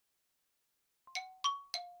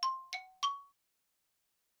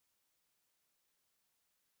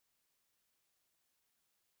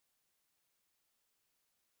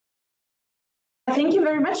thank you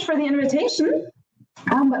very much for the invitation,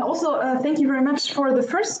 but also thank you very much for the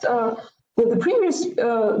the previous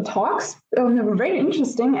talks. They were very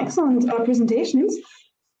interesting, excellent presentations.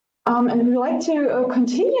 And we'd like to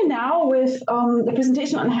continue now with the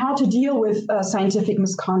presentation on how to deal with scientific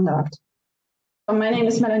misconduct. My name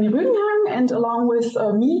is Melanie Rügenhagen, and along with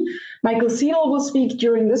me, Michael Seadle will speak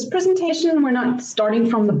during this presentation. We're not starting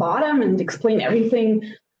from the bottom and explain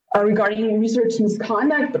everything regarding research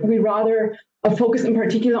misconduct, but we rather focus in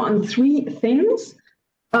particular on three things.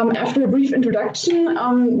 After a brief introduction,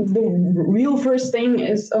 the real first thing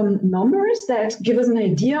is numbers that give us an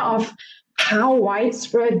idea of how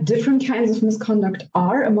widespread different kinds of misconduct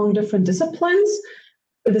are among different disciplines.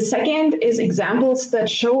 The second is examples that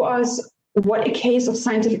show us what a case of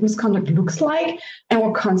scientific misconduct looks like and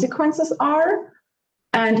what consequences are.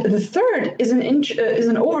 And the third is an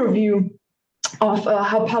overview of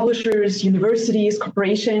how publishers, universities,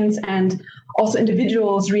 corporations, and also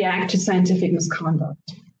individuals react to scientific misconduct.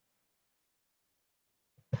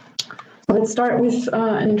 Let's start with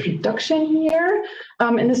an introduction here.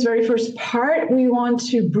 In this very first part, we want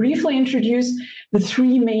to briefly introduce the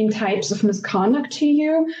three main types of misconduct to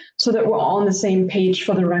you so that we're all on the same page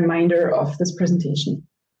for the remainder of this presentation.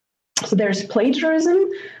 So there's plagiarism,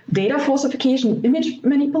 data falsification, image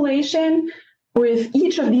manipulation. With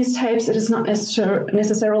each of these types, it is not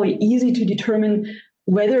necessarily easy to determine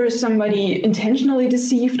whether somebody intentionally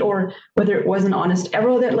deceived or whether it was an honest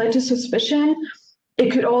error that led to suspicion. It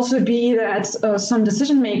could also be that some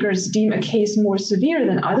decision makers deem a case more severe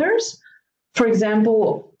than others. For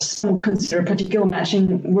example, some consider particular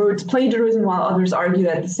matching words plagiarism, while others argue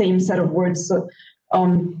that the same set of words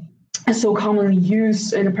is so commonly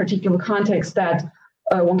used in a particular context that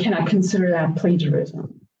one cannot consider that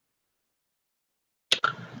plagiarism.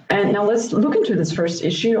 And now let's look into this first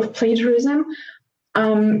issue of plagiarism.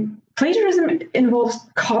 Plagiarism involves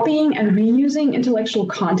copying and reusing intellectual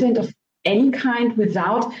content of any kind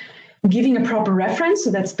without giving a proper reference.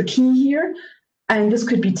 So that's the key here. And this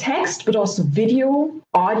could be text, but also video,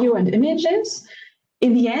 audio, and images.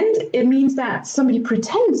 In the end, it means that somebody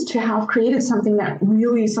pretends to have created something that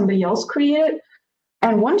really somebody else created.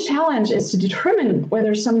 And one challenge is to determine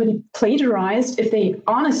whether somebody plagiarized if they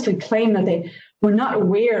honestly claim that they were not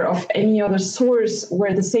aware of any other source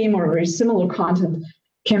where the same or very similar content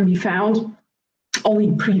can be found, only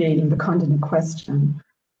predating the content in question.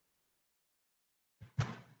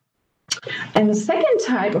 And the second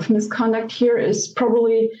type of misconduct here is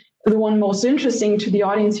probably the one most interesting to the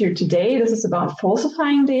audience here today. This is about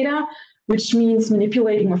falsifying data, which means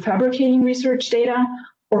manipulating or fabricating research data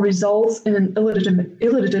or results in an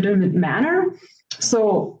illegitimate manner.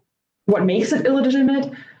 So what makes it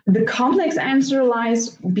illegitimate? The complex answer lies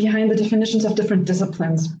behind the definitions of different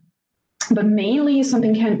disciplines. But mainly,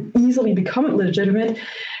 something can easily become legitimate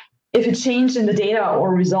if a change in the data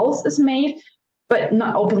or results is made, but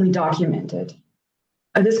not openly documented.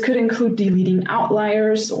 This could include deleting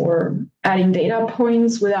outliers or adding data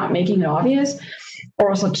points without making it obvious, or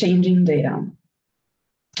also changing data.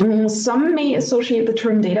 Some may associate the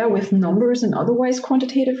term data with numbers and otherwise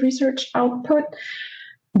quantitative research output,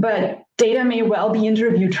 but data may well be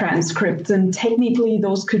interview transcripts, and technically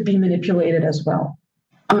those could be manipulated as well.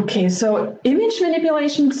 Okay, so image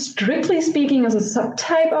manipulation, strictly speaking, is a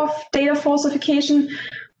subtype of data falsification.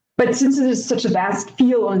 But since it is such a vast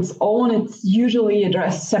field on its own, it's usually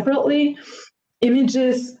addressed separately.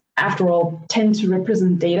 Images, after all, tend to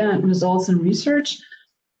represent data and results in research.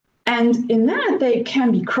 And in that, they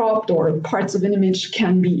can be cropped or parts of an image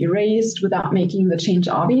can be erased without making the change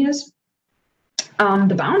obvious.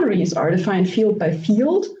 The boundaries are defined field by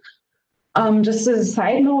field. Just as a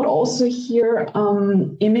side note, also here,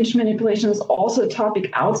 image manipulation is also a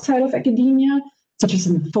topic outside of academia, such as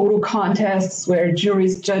in photo contests where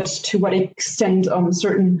juries judge to what extent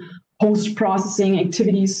certain post-processing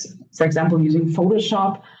activities, for example, using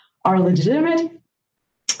Photoshop, are legitimate.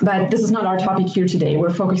 But this is not our topic here today.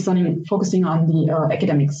 We're focusing on the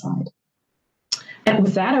academic side. And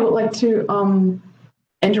with that, I would like to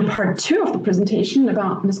enter part 2 of the presentation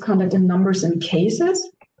about misconduct in numbers and cases.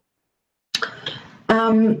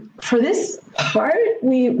 For this part,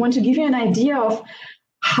 we want to give you an idea of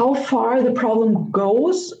how far the problem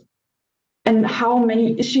goes and how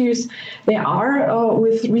many issues there are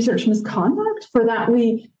with research misconduct. For that,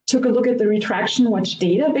 we took a look at the Retraction Watch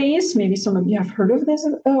database. Maybe some of you have heard of this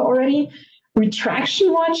already.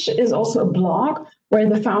 Retraction Watch is also a blog where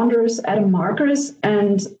the founders Adam Marcus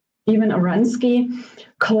and Ivan Aransky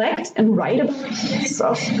collect and write about cases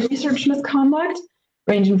of research misconduct,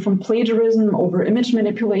 ranging from plagiarism over image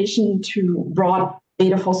manipulation to broad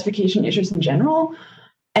data falsification issues in general.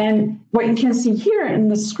 And what you can see here in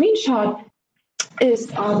the screenshot is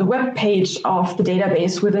the web page of the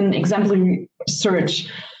database with an exemplary search.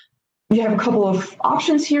 You have a couple of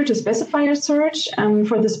options here to specify your search.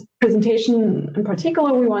 For this presentation in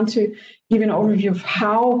particular, we want to give an overview of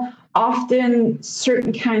how often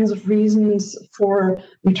certain kinds of reasons for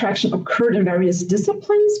retraction occurred in various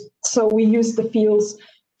disciplines. So we use the fields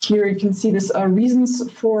here. You can see this reasons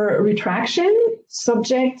for retraction,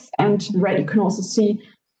 subjects, and to the right you can also see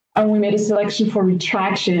we made a selection for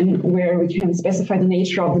retraction where we can specify the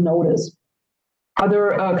nature of the notice.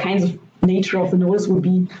 Other kinds of nature of the notice would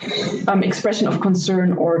be expression of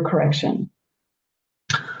concern or correction.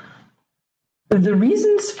 The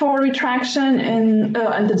reasons for retraction in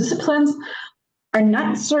the disciplines are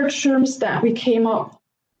not search terms that we came up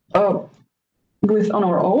with on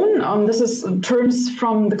our own. This is terms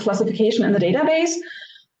from the classification in the database.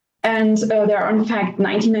 And there are, in fact,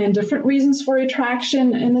 99 different reasons for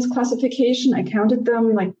retraction in this classification. I counted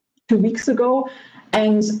them like 2 weeks ago,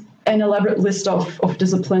 and an elaborate list of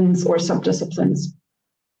disciplines or subdisciplines.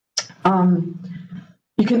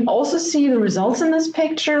 You can also see the results in this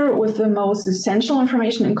picture with the most essential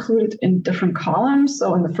information included in different columns.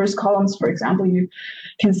 So in the first columns, for example, you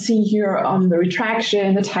can see here the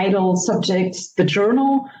retraction, the title, subjects, the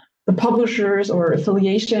journal, the publishers or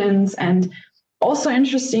affiliations, and also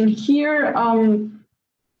interesting here, I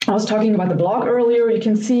was talking about the blog earlier. You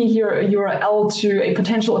can see here a URL to a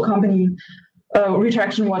potential accompanying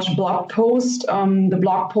Retraction Watch blog post. The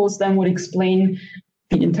blog post then would explain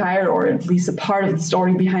the entire, or at least a part of the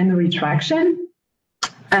story behind the retraction.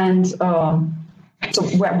 And so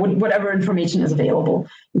whatever information is available,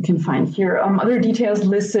 you can find here. Other details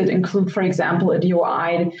listed include, for example, a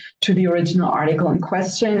DOI to the original article in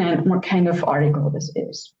question and what kind of article this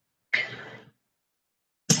is.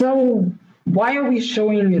 So why are we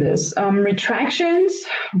showing you this? Retractions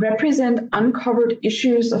represent uncovered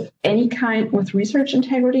issues of any kind with research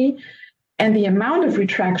integrity, and the amount of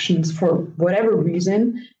retractions for whatever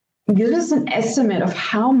reason gives us an estimate of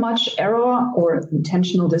how much error or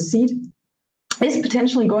intentional deceit is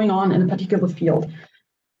potentially going on in a particular field.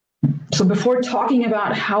 So before talking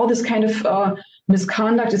about how this kind of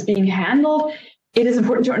misconduct is being handled, it is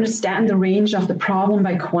important to understand the range of the problem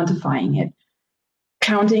by quantifying it.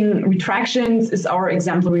 Counting retractions is our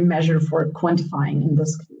exemplary measure for quantifying in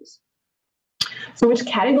this case. So which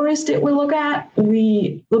categories did we look at?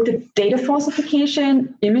 We looked at data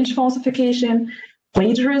falsification, image falsification,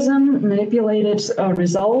 plagiarism, manipulated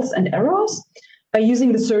results and errors by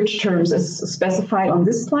using the search terms as specified on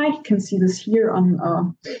this slide. You can see this here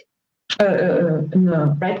on in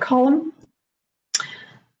the right column.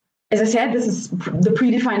 As I said, this is the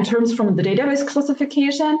predefined terms from the database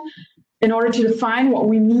classification. In order to define what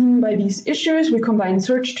we mean by these issues, we combine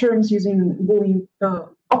search terms using Boolean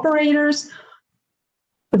operators.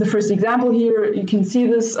 For the first example here, you can see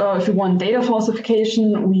this. If you want data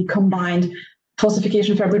falsification, we combined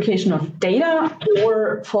falsification, fabrication of data,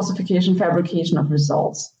 or falsification, fabrication of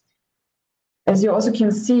results. As you also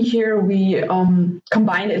can see here, we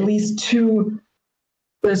combined at least 2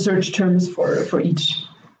 search terms for each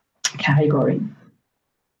category.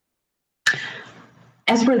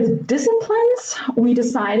 As for the disciplines, we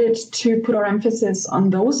decided to put our emphasis on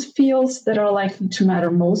those fields that are likely to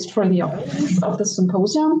matter most for the audience of the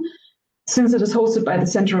symposium. Since it is hosted by the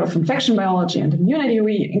Center of Infection Biology and Immunity,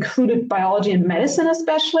 we included biology and medicine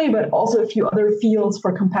especially, but also a few other fields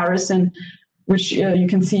for comparison, which you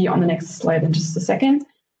can see on the next slide in just a second.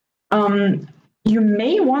 You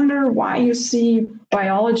may wonder why you see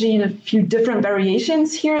biology in a few different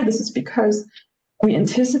variations here. This is because we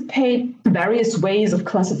anticipate various ways of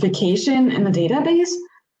classification in the database.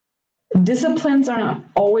 Disciplines are not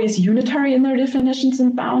always unitary in their definitions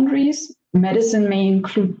and boundaries. Medicine may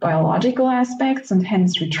include biological aspects and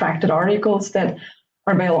hence retracted articles that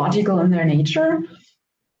are biological in their nature.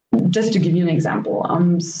 Just to give you an example.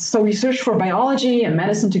 So we search for biology and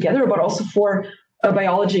medicine together, but also for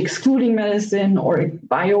biology excluding medicine or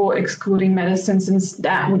bio excluding medicine, since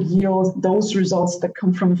that would yield those results that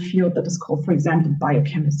come from a field that is called, for example,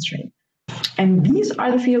 biochemistry. And these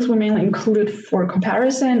are the fields we mainly included for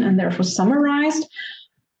comparison and therefore summarized.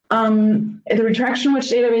 The Retraction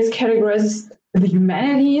Watch database categorizes the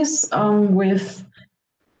humanities with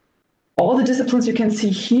all the disciplines you can see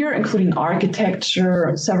here, including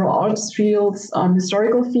architecture, several arts fields,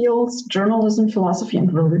 historical fields, journalism, philosophy,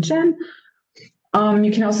 and religion.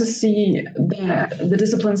 You can also see the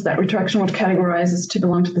disciplines that Retraction Watch categorizes to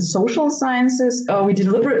belong to the social sciences. We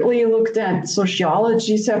deliberately looked at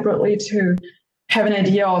sociology separately to have an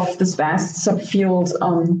idea of this vast subfield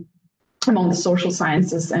among the social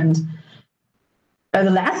sciences, and The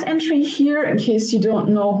last entry here, in case you don't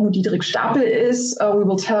know who Dietrich Stapel is, we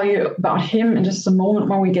will tell you about him in just a moment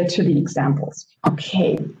when we get to the examples.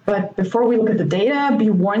 Okay, but before we look at the data, be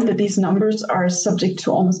warned that these numbers are subject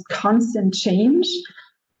to almost constant change.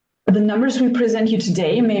 The numbers we present you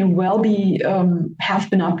today may well be have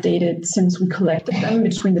been updated since we collected them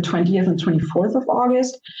between the 20th and 24th of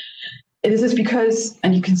August. This is because,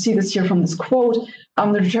 and you can see this here from this quote,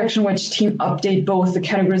 the retraction wedge team update both the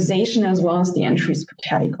categorization as well as the entries per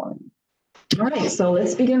category. All right, so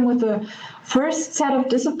let's begin with the first set of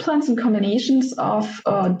disciplines and combinations of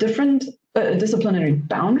different disciplinary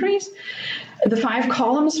boundaries. The 5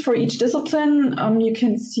 columns for each discipline you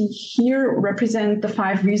can see here represent the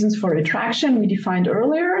 5 reasons for retraction we defined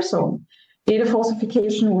earlier. So data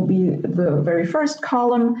falsification will be the very first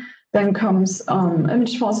column. Then comes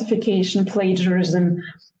image falsification, plagiarism,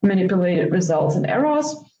 manipulated results, and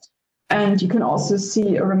errors. And you can also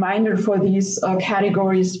see a reminder for these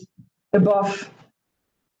categories above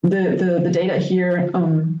the data here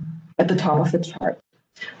at the top of the chart.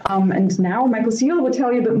 And now Michael Seadle will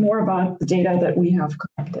tell you a bit more about the data that we have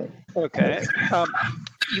collected. Okay.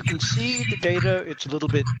 You can see the data. It's a little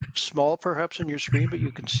bit small perhaps on your screen, but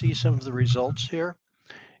you can see some of the results here.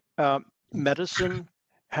 Medicine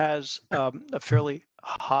has a fairly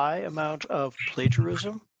high amount of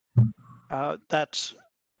plagiarism. That's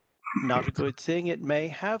not a good thing. It may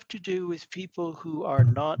have to do with people who are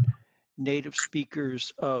not native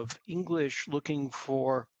speakers of English looking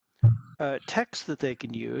for text that they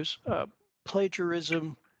can use.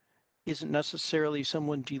 Plagiarism isn't necessarily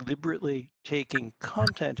someone deliberately taking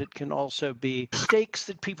content. It can also be mistakes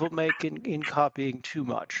that people make in copying too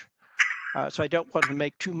much. So I don't want to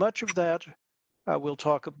make too much of that. We'll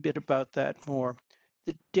talk a bit about that more.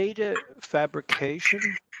 The data fabrication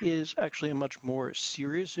is actually a much more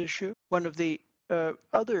serious issue. One of the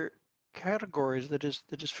other categories that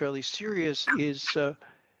is fairly serious is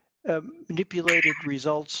manipulated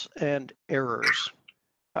results and errors.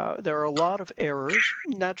 There are a lot of errors.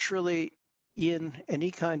 Naturally, in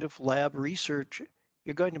any kind of lab research,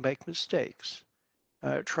 you're going to make mistakes.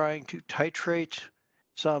 Trying to titrate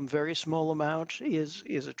some very small amount is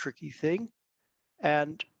a tricky thing.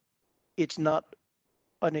 And it's not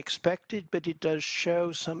unexpected, but it does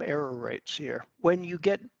show some error rates here. When you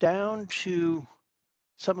get down to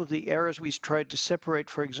some of the errors we tried to separate,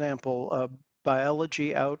 for example,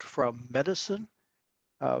 biology out from medicine,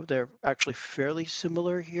 they're actually fairly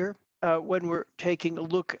similar here. When we're taking a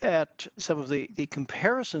look at some of the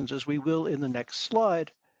comparisons, as we will in the next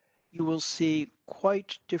slide, you will see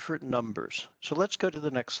quite different numbers. So let's go to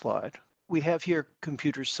the next slide. We have here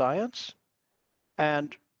computer science,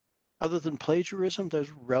 and other than plagiarism,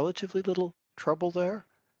 there's relatively little trouble there.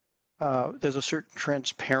 There's a certain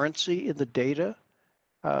transparency in the data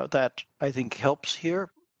that I think helps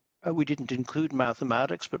here. We didn't include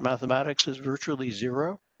mathematics, but mathematics is virtually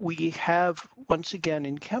zero. We have, once again,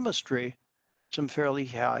 in chemistry, some fairly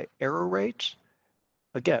high error rates.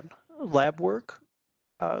 Again, lab work,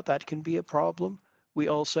 that can be a problem. We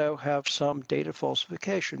also have some data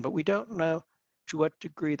falsification, but we don't know to what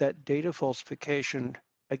degree that data falsification,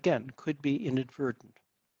 again, could be inadvertent.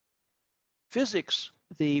 Physics,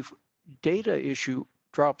 the data issue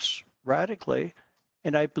drops radically,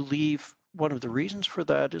 and I believe one of the reasons for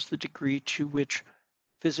that is the degree to which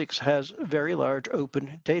physics has very large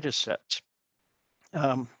open data sets.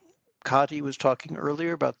 Kati was talking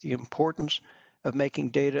earlier about the importance of making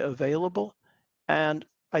data available, and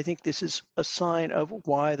I think this is a sign of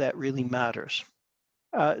why that really matters.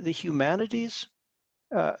 The humanities,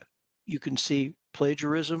 you can see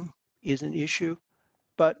plagiarism is an issue,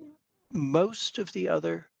 but most of the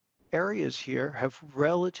other areas here have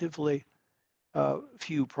relatively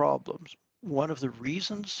few problems. One of the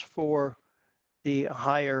reasons for the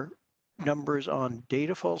higher numbers on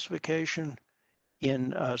data falsification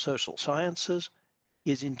in social sciences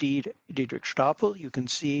is indeed Dietrich Stapel. You can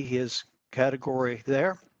see his category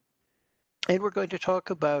there. And we're going to talk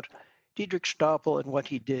about Dietrich Stapel and what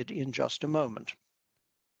he did in just a moment.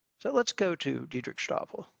 So let's go to Dietrich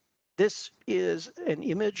Stapel. This is an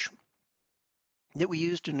image that we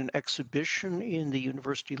used in an exhibition in the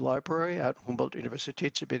university library at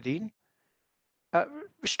Humboldt-Universität zu Berlin.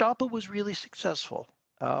 Stapel was really successful,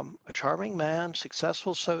 a charming man,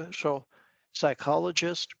 successful social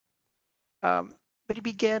psychologist, but he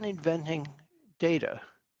began inventing data.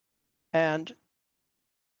 And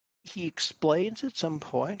he explains at some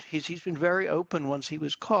point, he's been very open once he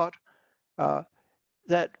was caught,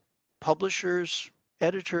 that publishers,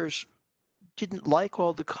 editors didn't like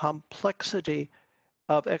all the complexity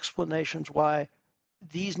of explanations why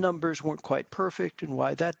these numbers weren't quite perfect and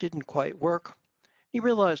why that didn't quite work. He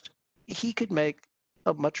realized he could make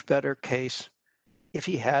a much better case if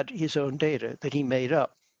he had his own data that he made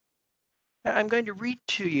up. I'm going to read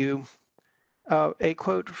to you a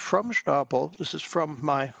quote from Seadle. This is from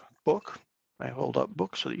my book. I hold up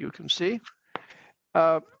book so that you can see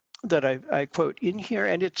that I quote in here,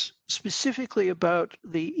 and it's specifically about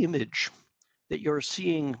the image that you're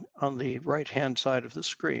seeing on the right-hand side of the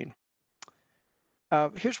screen.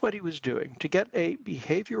 Here's what he was doing. To get a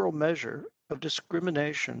behavioral measure of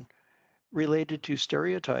discrimination related to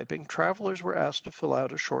stereotyping, travelers were asked to fill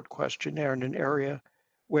out a short questionnaire in an area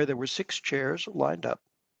where there were 6 chairs lined up.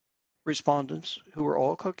 Respondents, who were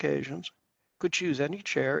all Caucasians, could choose any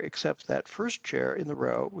chair except that first chair in the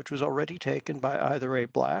row, which was already taken by either a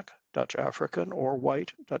Black, Dutch African, or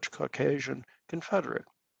white, Dutch Caucasian Confederate.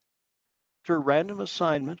 Through random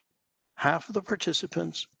assignment, half of the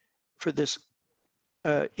participants for this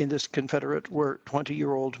in this Confederate were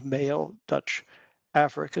 20-year-old male Dutch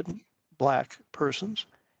African Black persons,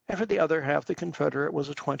 and for the other half, the Confederate was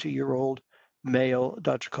a 20-year-old male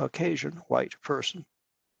Dutch Caucasian white person.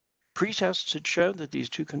 Pretests had shown that these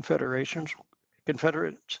two Confederates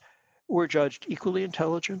were judged equally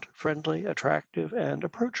intelligent, friendly, attractive, and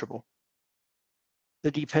approachable.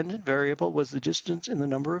 The dependent variable was the distance in the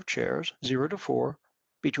number of chairs, 0 to 4,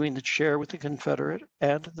 between the chair with the Confederate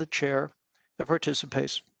and the chair the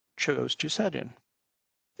participants chose to sit in.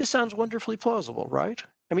 This sounds wonderfully plausible, right?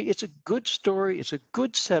 I mean, it's a good story, it's a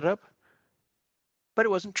good setup, but it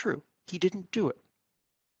wasn't true. He didn't do it.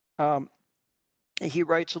 He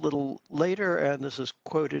writes a little later, and this is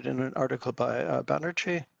quoted in an article by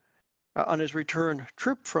Banerjee. On his return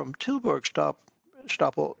trip from Tilburg,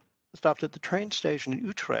 Seadle stopped at the train station in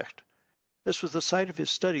Utrecht. This was the site of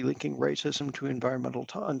his study linking racism to environmental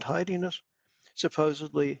untidiness,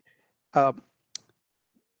 supposedly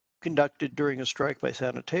conducted during a strike by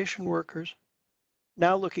sanitation workers.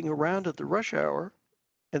 Now looking around at the rush hour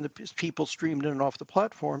and the people streamed in and off the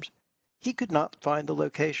platforms, he could not find the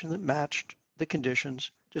location that matched the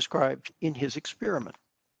conditions described in his experiment.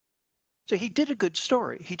 So he did a good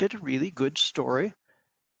story. He did a really good story.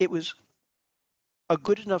 It was a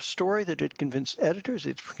good enough story that it convinced editors,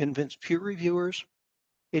 it convinced peer reviewers.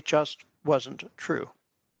 It just wasn't true.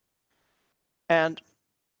 And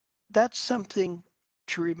that's something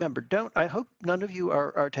to remember. I hope none of you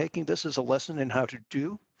are taking this as a lesson in how to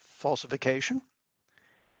do falsification.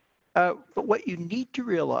 But what you need to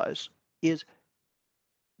realize is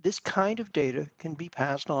this kind of data can be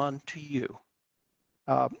passed on to you.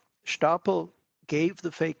 Seadle gave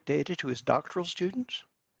the fake data to his doctoral students.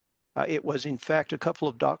 It was, in fact, a couple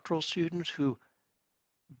of doctoral students who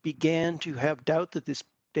began to have doubt that this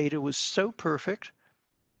data was so perfect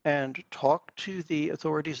and talked to the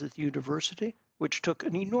authorities at the university, which took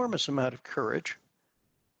an enormous amount of courage,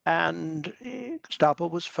 and Seadle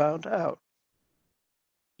was found out.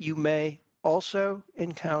 You may also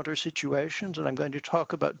encounter situations, and I'm going to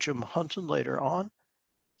talk about Jim Hunton later on.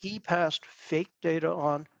 He passed fake data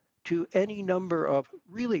on to any number of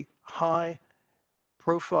really high-profile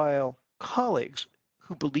colleagues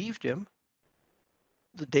who believed him.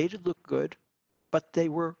 The data looked good, but they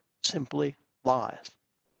were simply lies.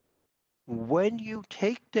 When you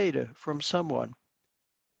take data from someone,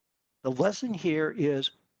 the lesson here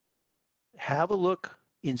is have a look,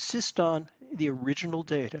 insist on the original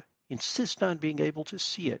data, insist on being able to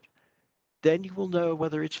see it. Then you will know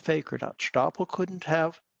whether it's fake or not.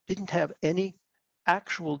 Seadle didn't have any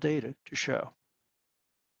actual data to show.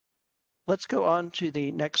 Let's go on to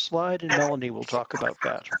the next slide, and Melanie will talk about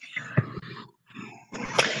that.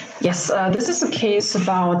 Yes, this is a case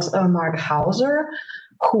about Mark Hauser,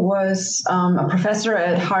 who was a professor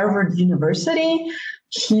at Harvard University.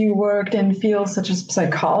 He worked in fields such as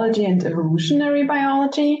psychology and evolutionary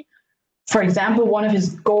biology. For example, one of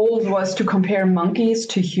his goals was to compare monkeys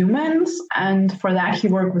to humans, and for that he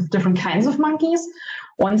worked with different kinds of monkeys.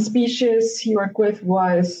 One species he worked with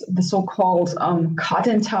was the so-called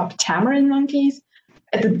cotton-top tamarin monkeys.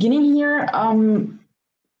 At the beginning here,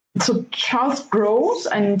 so Charles Gross,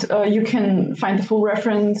 and you can find the full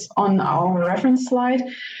reference on our reference slide,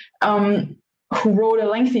 who wrote a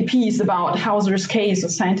lengthy piece about Hauser's case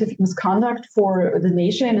of scientific misconduct for The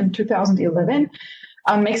Nation in 2011,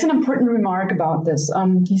 makes an important remark about this.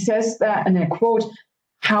 He says that, and I quote,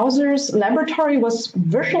 Hauser's laboratory was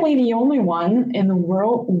virtually the only one in the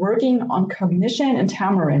world working on cognition in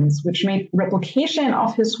tamarins, which made replication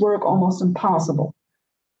of his work almost impossible.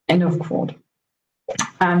 End of quote.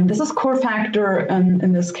 This is a core factor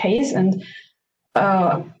in this case and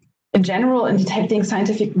in general in detecting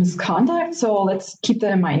scientific misconduct. So let's keep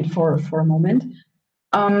that in mind for a moment.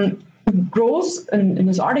 Gross, in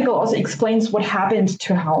his article, also explains what happened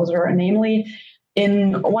to Hauser. Namely,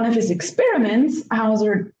 in one of his experiments,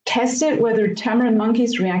 Hauser tested whether tamarin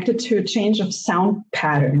monkeys reacted to a change of sound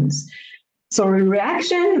patterns. So a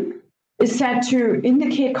reaction is said to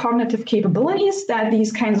indicate cognitive capabilities that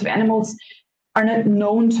these kinds of animals are not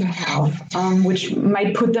known to have, which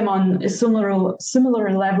might put them on a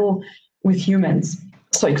similar level with humans.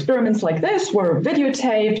 So experiments like this were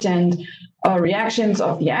videotaped, and reactions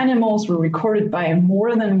of the animals were recorded by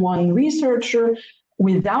more than one researcher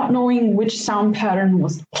without knowing which sound pattern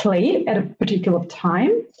was played at a particular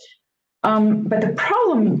time. But the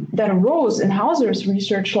problem that arose in Hauser's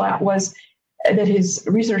research lab was that his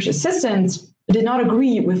research assistants did not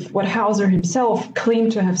agree with what Hauser himself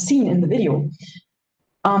claimed to have seen in the video.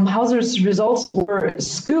 Hauser's results were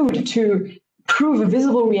skewed to prove a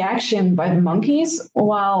visible reaction by the monkeys,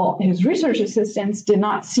 while his research assistants did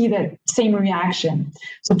not see that same reaction.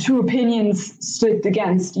 So two opinions stood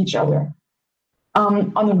against each other.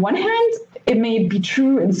 On the one hand, it may be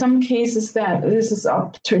true in some cases that this is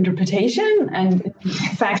up to interpretation, and in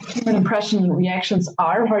fact, human impression reactions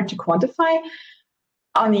are hard to quantify.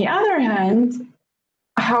 On the other hand,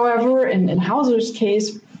 however, in Hauser's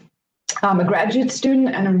case, a graduate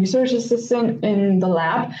student and a research assistant in the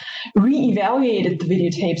lab re-evaluated the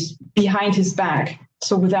videotapes behind his back,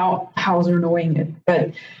 so without Hauser knowing it.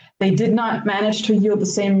 But they did not manage to yield the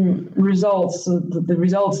same results, the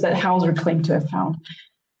results that Hauser claimed to have found.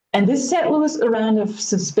 And this set loose a round of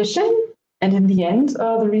suspicion. And in the end,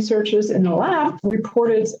 the researchers in the lab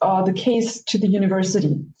reported the case to the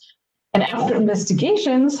university. And after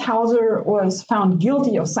investigations, Hauser was found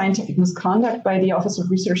guilty of scientific misconduct by the Office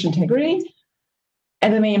of Research Integrity.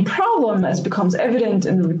 And the main problem, as becomes evident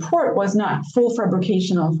in the report, was not full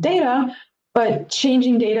fabrication of data, but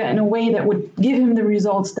changing data in a way that would give him the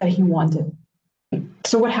results that he wanted.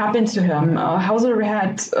 So what happened to him? Hauser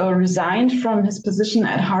had resigned from his position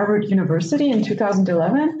at Harvard University in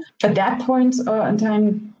 2011. At that point in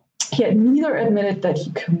time, he had neither admitted that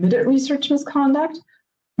he committed research misconduct,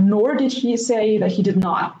 nor did he say that he did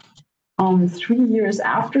not. 3 years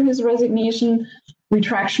after his resignation,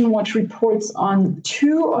 Retraction Watch reports on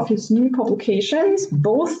 2 of his new publications,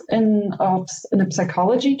 both in a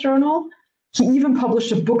psychology journal. He even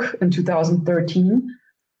published a book in 2013.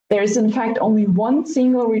 There is, in fact, only one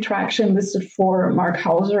single retraction listed for Mark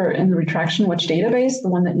Hauser in the Retraction Watch database, the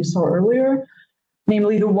one that you saw earlier,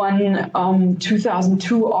 namely the one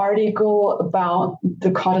 2002 article about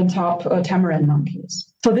the cotton-top tamarin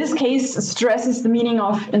monkeys. So this case stresses the meaning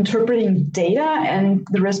of interpreting data and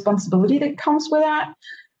the responsibility that comes with that,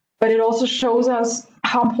 but it also shows us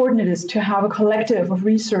how important it is to have a collective of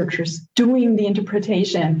researchers doing the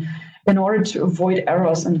interpretation in order to avoid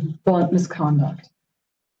errors and blunt misconduct.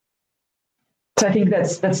 So I think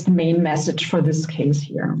that's the main message for this case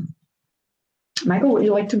here. Michael, would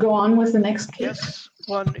you like to go on with the next case? Yes,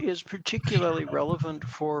 one is particularly relevant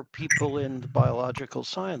for people in the biological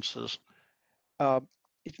sciences.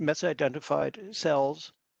 It misidentified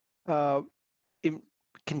cells,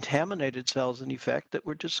 contaminated cells, in effect, that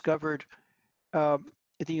were discovered at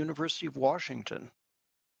the University of Washington.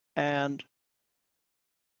 And,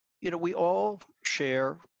 we all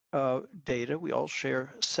share data. We all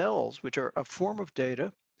share cells, which are a form of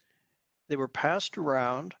data. They were passed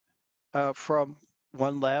around from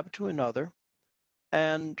one lab to another.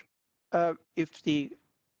 And if the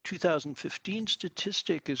 2015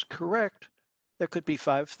 statistic is correct, there could be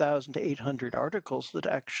 5,800 articles that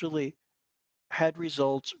actually had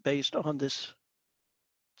results based on this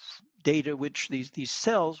data, which these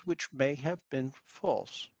cells, which may have been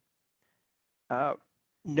false.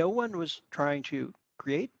 No one was trying to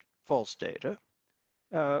create false data.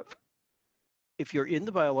 If you're in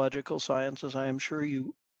the biological sciences, I am sure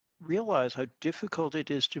you realize how difficult it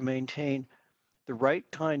is to maintain the right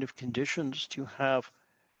kind of conditions to have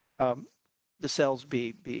the cells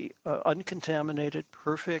be uncontaminated,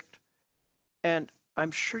 perfect. And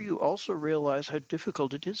I'm sure you also realize how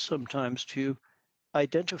difficult it is sometimes to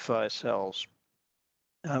identify cells.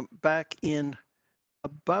 Back in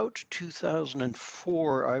about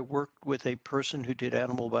 2004, I worked with a person who did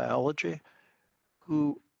animal biology,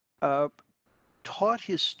 who taught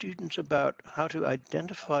his students about how to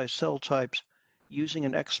identify cell types using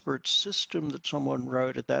an expert system that someone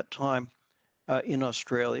wrote at that time in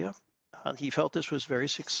Australia. He felt this was very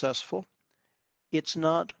successful. It's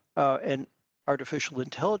not an artificial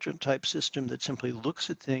intelligence type system that simply looks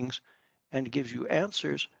at things and gives you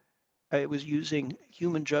answers. It was using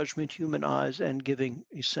human judgment, human eyes, and giving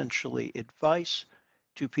essentially advice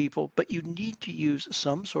to people. But you need to use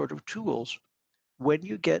some sort of tools when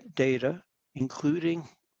you get data, including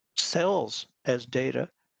cells as data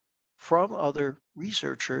from other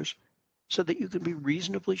researchers so that you can be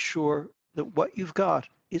reasonably sure that what you've got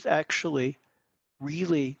is actually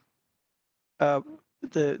really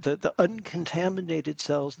the uncontaminated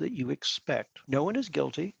cells that you expect. No one is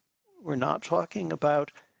guilty. We're not talking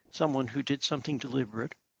about someone who did something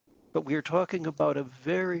deliberate, but we are talking about a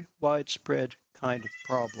very widespread kind of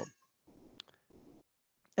problem.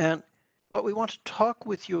 And what we want to talk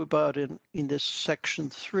with you about in this section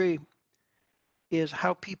 3 is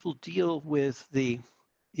how people deal with the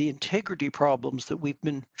integrity problems that we've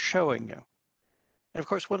been showing you. And of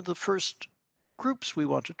course, one of the first groups we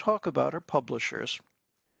want to talk about are publishers.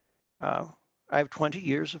 I have 20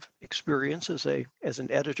 years of experience as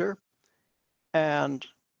an editor, and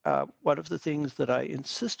one of the things that I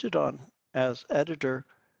insisted on as editor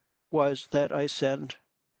was that I send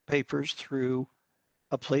papers through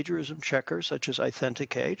a plagiarism checker such as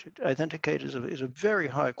Authenticate. Authenticate is a very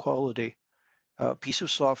high quality piece of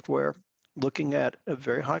software looking at a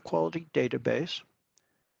very high quality database.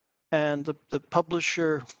 And the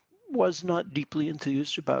publisher was not deeply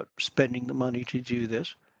enthused about spending the money to do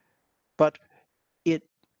this, but it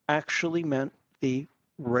actually meant the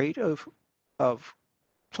rate of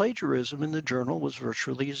plagiarism in the journal was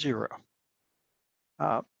virtually zero.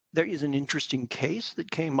 There is an interesting case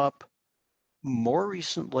that came up more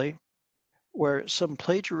recently where some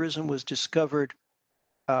plagiarism was discovered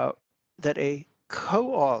that a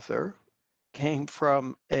co-author came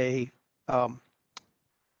from a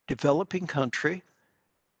developing country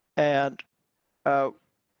and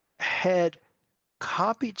had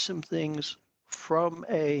copied some things from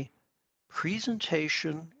a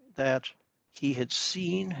presentation that he had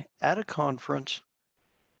seen at a conference,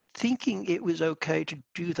 thinking it was okay to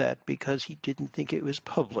do that because he didn't think it was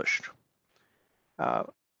published.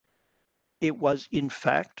 It was, in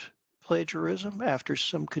fact, plagiarism. After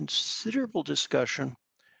some considerable discussion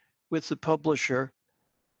with the publisher,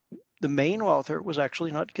 the main author was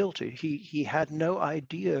actually not guilty. He had no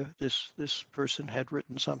idea this person had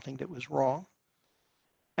written something that was wrong.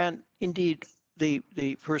 And indeed,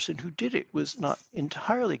 the person who did it was not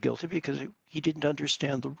entirely guilty because he didn't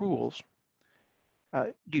understand the rules.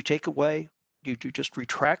 Do you take away, do you just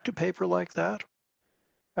retract a paper like that?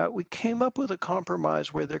 We came up with a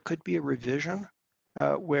compromise where there could be a revision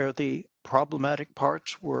where the problematic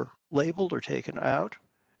parts were labeled or taken out,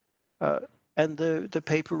 and the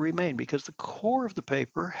paper remained because the core of the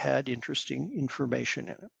paper had interesting information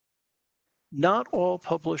in it. Not all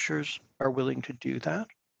publishers are willing to do that.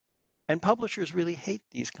 And publishers really hate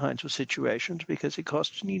these kinds of situations because it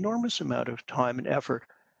costs an enormous amount of time and effort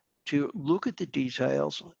to look at the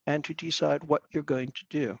details and to decide what you're going to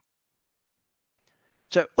do.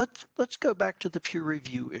 So let's go back to the peer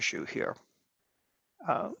review issue here.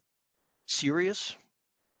 Serious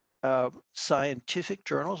scientific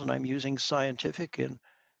journals, and I'm using scientific in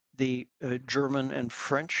the German and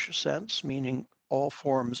French sense, meaning all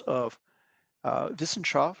forms of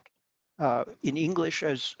Wissenschaft. In English,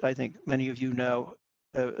 as I think many of you know,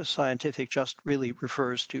 scientific just really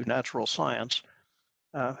refers to natural science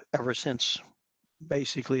ever since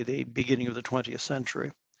basically the beginning of the 20th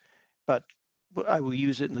century. But I will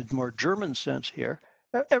use it in the more German sense here.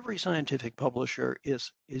 Every scientific publisher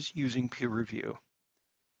is using peer review.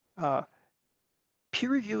 Peer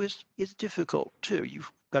review is difficult too.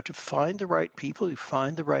 You've got to find the right people, you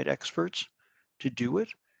find the right experts to do it.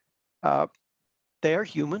 They are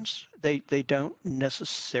humans. They don't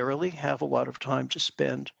necessarily have a lot of time to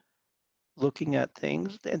spend looking at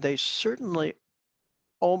things, and they certainly,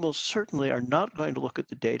 almost certainly, are not going to look at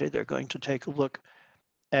the data. They're going to take a look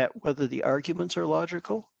at whether the arguments are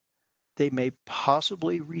logical. They may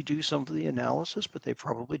possibly redo some of the analysis, but they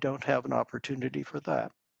probably don't have an opportunity for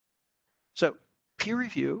that. So peer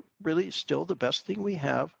review really is still the best thing we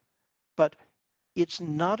have, but it's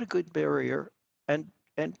not a good barrier, and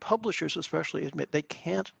publishers especially admit they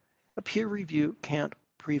can't, a peer review can't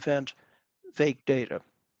prevent fake data.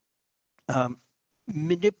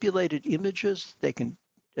 Manipulated images, there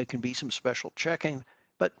can be some special checking,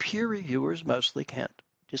 but peer reviewers mostly can't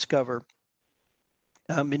discover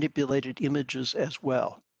manipulated images as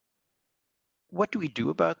well. What do we do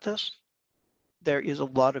about this? There is a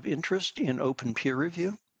lot of interest in open peer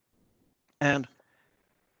review, and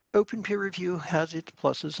open peer review has its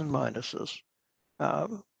pluses and minuses.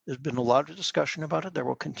 There's been a lot of discussion about it. There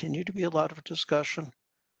will continue to be a lot of discussion.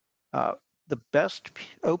 The best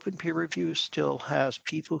open peer review still has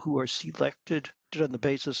people who are selected on the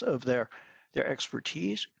basis of their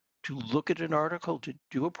expertise to look at an article, to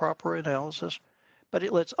do a proper analysis, but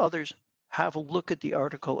it lets others have a look at the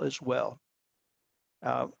article as well.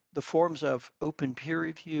 The forms of open peer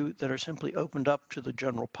review that are simply opened up to the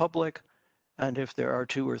general public, and if there are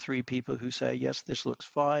 2 or 3 people who say, yes, this looks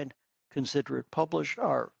fine, consider it published,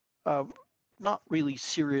 are not really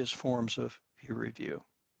serious forms of peer review.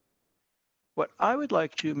 What I would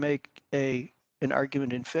like to make an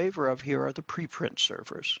argument in favor of here are the preprint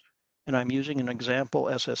servers. And I'm using an example,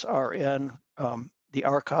 SSRN. The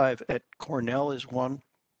archive at Cornell is one,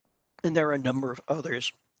 and there are a number of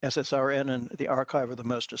others. SSRN and the archive are the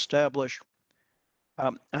most established.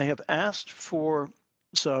 I have asked for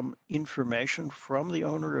some information from the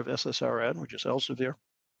owner of SSRN, which is Elsevier,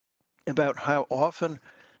 about how often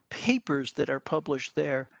papers that are published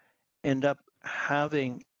there end up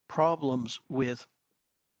having problems with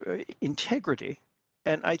integrity.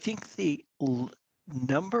 And I think the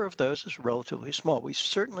number of those is relatively small. We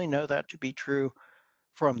certainly know that to be true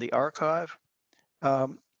from the archive.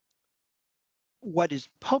 What is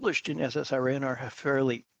published in SSRN are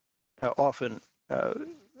fairly often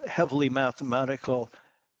heavily mathematical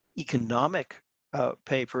economic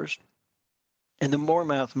papers. And the more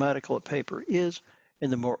mathematical a paper is,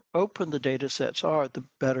 and the more open the data sets are, the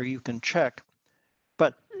better you can check.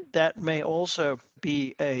 But that may also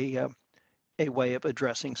be a way of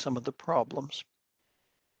addressing some of the problems.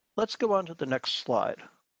 Let's go on to the next slide.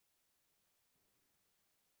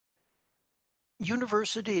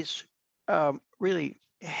 Universities really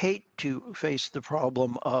hate to face the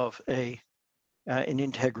problem of an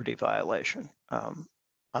integrity violation.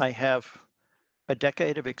 I have a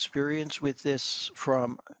decade of experience with this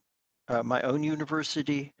from my own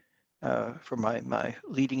university, from my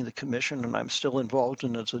leading the commission, and I'm still involved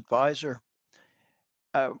in as advisor.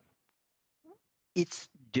 It's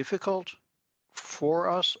difficult for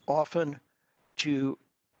us often to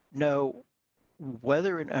know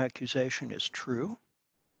whether an accusation is true.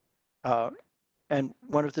 And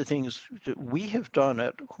one of the things that we have done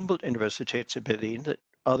at Humboldt Universität zu Berlin that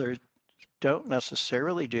others don't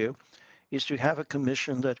necessarily do is to have a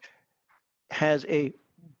commission that has a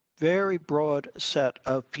very broad set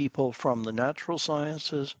of people from the natural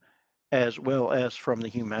sciences as well as from the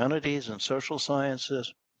humanities and social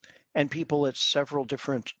sciences, and people at several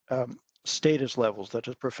different status levels, such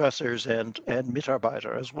as professors and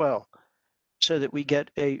Mitarbeiter as well, so that we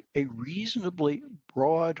get a reasonably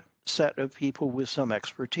broad set of people with some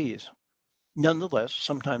expertise. Nonetheless,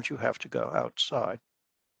 sometimes you have to go outside.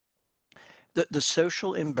 The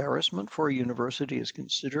social embarrassment for a university is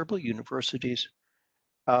considerable. Universities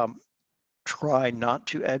try not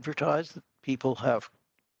to advertise that people have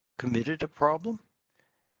committed a problem.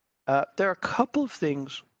 There are a couple of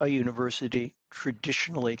things a university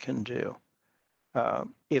traditionally can do.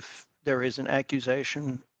 If there is an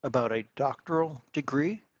accusation about a doctoral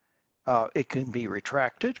degree, it can be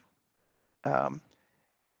retracted.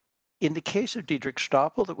 In the case of Dietrich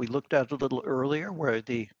Stoppel that we looked at a little earlier, where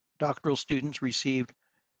the doctoral students received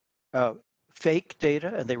fake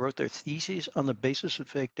data and they wrote their theses on the basis of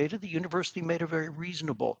fake data, the university made a very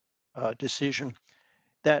reasonable decision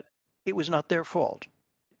that it was not their fault.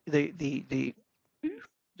 They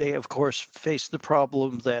of course faced the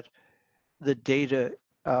problem that the data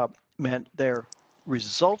meant their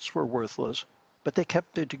results were worthless, but they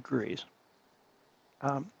kept their degrees.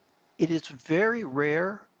 It is very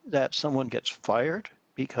rare that someone gets fired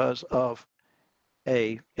because of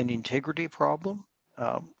an integrity problem.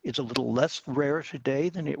 It's a little less rare today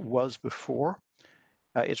than it was before.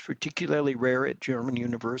 It's particularly rare at German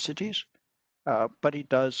universities, but it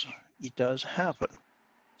does happen.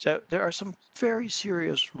 So there are some very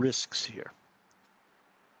serious risks here.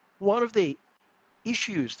 One of the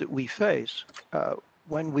issues that we face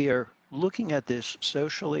when we are looking at this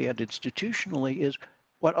socially and institutionally is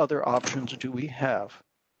what other options do we have?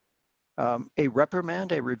 A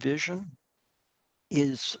reprimand, a revision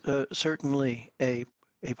is certainly a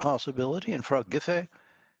possibility. And Frau Giffey,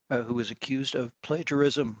 who was accused of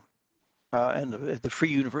plagiarism, and the Free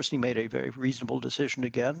University made a very reasonable decision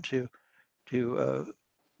again to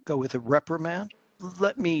go with a reprimand.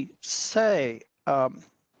 Let me say,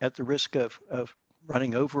 at the risk of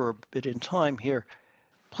running over a bit in time here,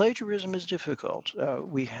 plagiarism is difficult.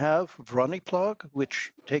 We have Vroniplag,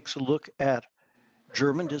 which takes a look at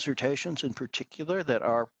German dissertations in particular that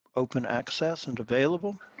are open access and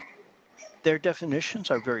available. Their definitions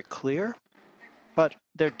are very clear, but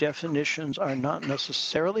their definitions are not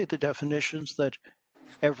necessarily the definitions that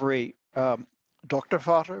every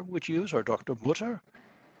Doktorvater would use or Dr. Mutter,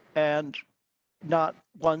 and not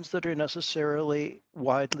ones that are necessarily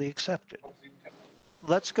widely accepted.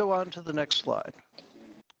 Let's go on to the next slide.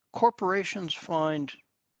 Corporations find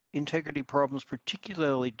integrity problems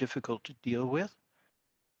particularly difficult to deal with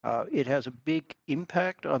It has a big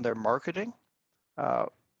impact on their marketing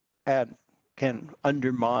and can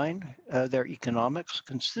undermine their economics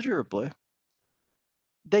considerably.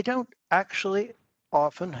 They don't actually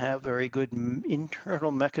often have very good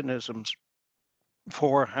internal mechanisms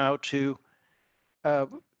for how to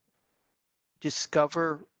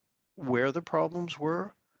discover where the problems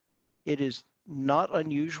were. It is not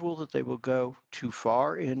unusual that they will go too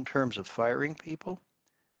far in terms of firing people,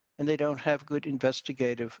 and they don't have good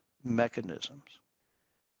investigative mechanisms.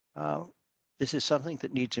 This is something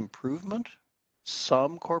that needs improvement.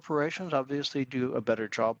 Some corporations obviously do a better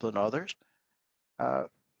job than others.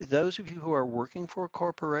 Those of you who are working for a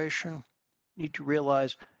corporation need to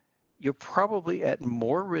realize you're probably at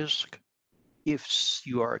more risk if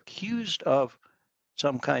you are accused of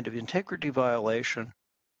some kind of integrity violation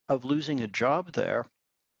of losing a job there,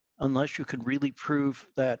 unless you can really prove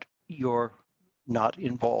that you're not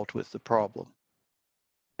involved with the problem.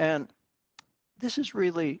 And this is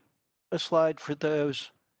really a slide for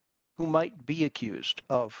those who might be accused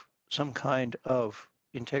of some kind of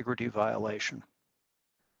integrity violation.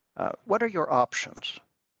 What are your options?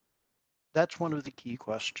 That's one of the key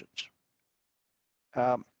questions.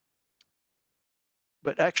 But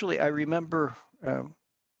actually, I remember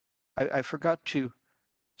I forgot to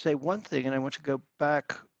say one thing, and I want to go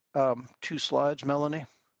back 2 slides, Melanie.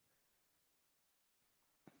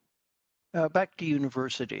 Back to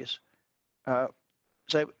universities.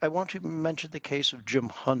 So I want to mention the case of Jim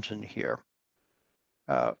Hunton here.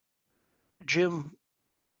 Jim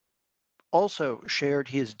also shared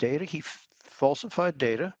his data. He falsified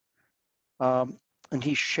data, and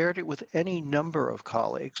he shared it with any number of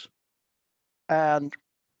colleagues. And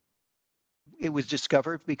it was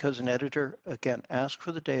discovered because an editor, again, asked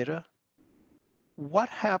for the data. What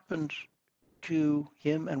happened to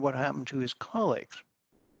him and what happened to his colleagues?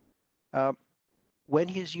 When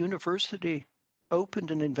his university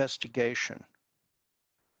opened an investigation,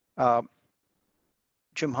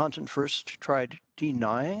 Jim Hunton first tried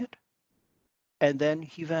denying it, and then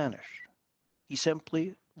he vanished. He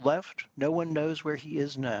simply left. No one knows where he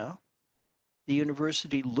is now. The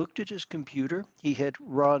university looked at his computer. He had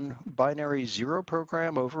run binary zero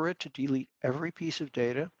program over it to delete every piece of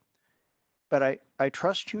data. But I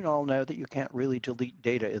trust you all know that you can't really delete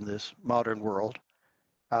data in this modern world.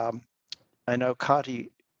 I know Kati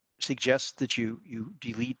suggests that you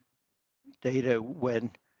delete data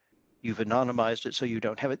when you've anonymized it so you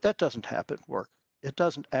don't have it. That doesn't work. It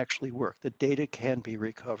doesn't actually work. The data can be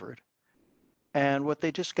recovered. And what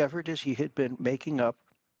they discovered is he had been making up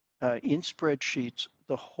in spreadsheets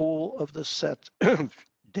the whole of the set of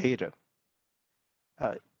data.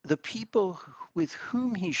 The people with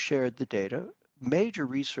whom he shared the data, major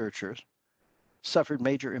researchers, suffered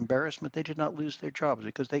major embarrassment. They did not lose their jobs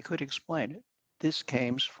because they could explain it. This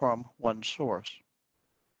came from one source.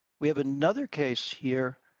 We have another case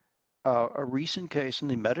here, a recent case in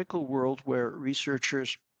the medical world where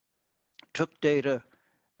researchers took data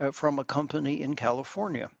from a company in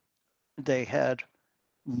California. They had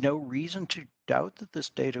no reason to doubt that this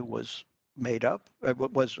data was made up,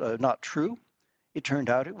 was not true. It turned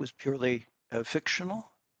out it was purely fictional,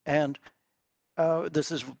 and this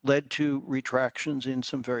has led to retractions in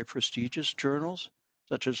some very prestigious journals,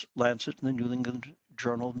 such as Lancet and the New England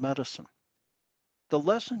Journal of Medicine. The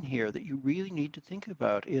lesson here that you really need to think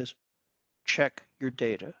about is check your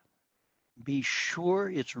data. Be sure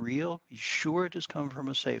it's real. Be sure it has come from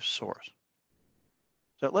a safe source.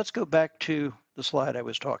 So let's go back to the slide I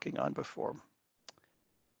was talking on before.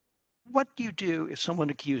 What do you do if someone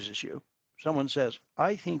accuses you? Someone says,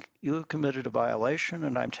 I think you have committed a violation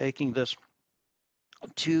and I'm taking this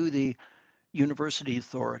to the university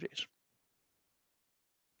authorities.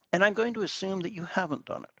 And I'm going to assume that you haven't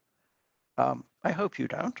done it. I hope you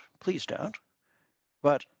don't. Please don't.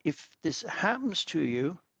 But if this happens to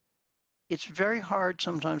you, it's very hard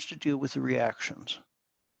sometimes to deal with the reactions.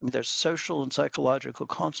 I mean, there's social and psychological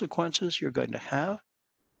consequences you're going to have.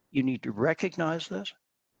 You need to recognize this.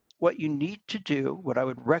 What you need to do, what I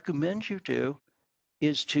would recommend you do,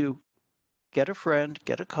 is to get a friend,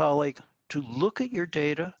 get a colleague to look at your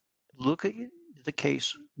data, look at the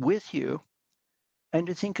case with you, and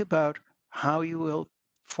to think about how you will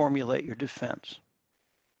formulate your defense.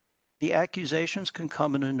 The accusations can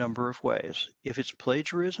come in a number of ways. If it's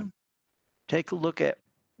plagiarism, take a look at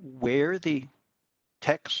where the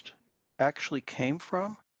text actually came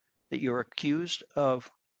from that you're accused of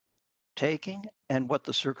taking and what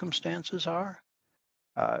the circumstances are.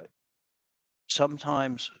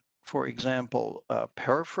 Sometimes, for example,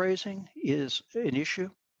 paraphrasing is an issue.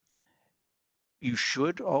 You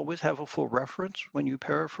should always have a full reference when you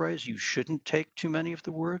paraphrase. You shouldn't take too many of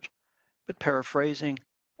the words, but paraphrasing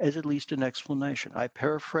is at least an explanation. I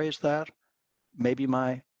paraphrased that. Maybe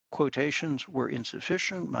my quotations were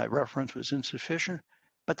insufficient, my reference was insufficient,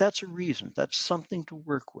 but that's a reason. That's something to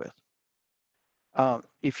work with.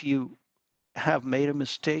 If you have made a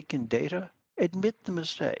mistake in data, admit the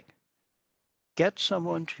mistake. Get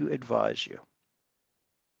someone to advise you.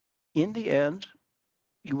 In the end,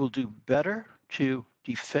 you will do better to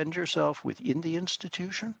defend yourself within the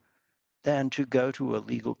institution than to go to a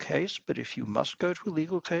legal case. But if you must go to a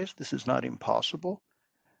legal case, this is not impossible.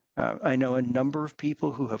 I know a number of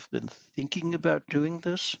people who have been thinking about doing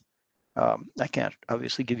this. I can't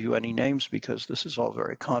obviously give you any names because this is all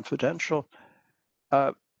very confidential.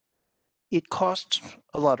 It costs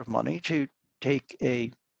a lot of money to take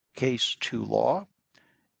a case to law,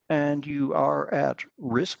 and you are at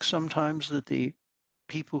risk sometimes that the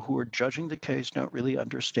people who are judging the case don't really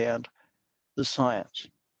understand the science.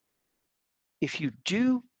 If you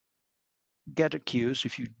do get accused,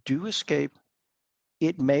 if you do escape,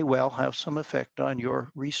 it may well have some effect on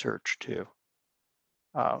your research too.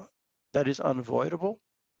 That is unavoidable.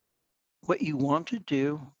 What you want to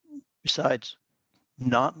do, besides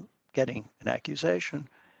not getting an accusation,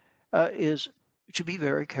 is to be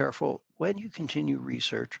very careful when you continue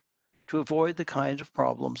research to avoid the kinds of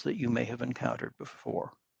problems that you may have encountered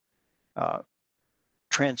before.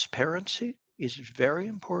 Transparency is very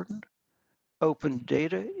important. Open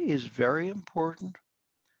data is very important.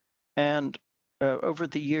 And over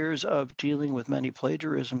the years of dealing with many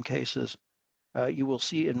plagiarism cases, you will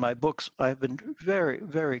see in my books, I've been very,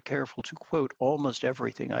 very careful to quote almost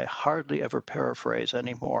everything. I hardly ever paraphrase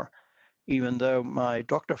anymore, even though my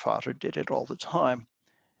Doktorvater did it all the time,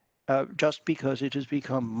 just because it has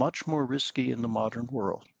become much more risky in the modern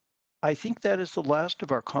world. I think that is the last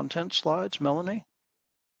of our content slides, Melanie.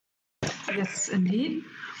 Yes, indeed.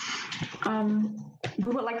 We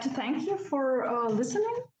would like to thank you for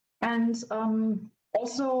listening, and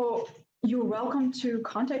also you're welcome to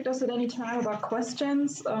contact us at any time about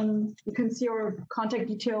questions. You can see our contact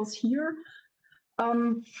details here.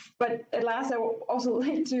 But at last, I would also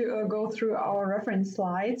like to go through our reference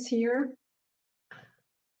slides here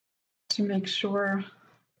to make sure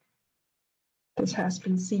this has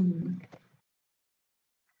been seen.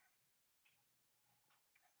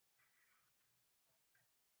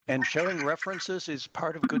 And showing references is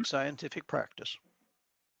part of good scientific practice.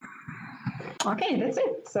 Okay, that's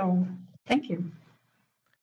it. So thank you.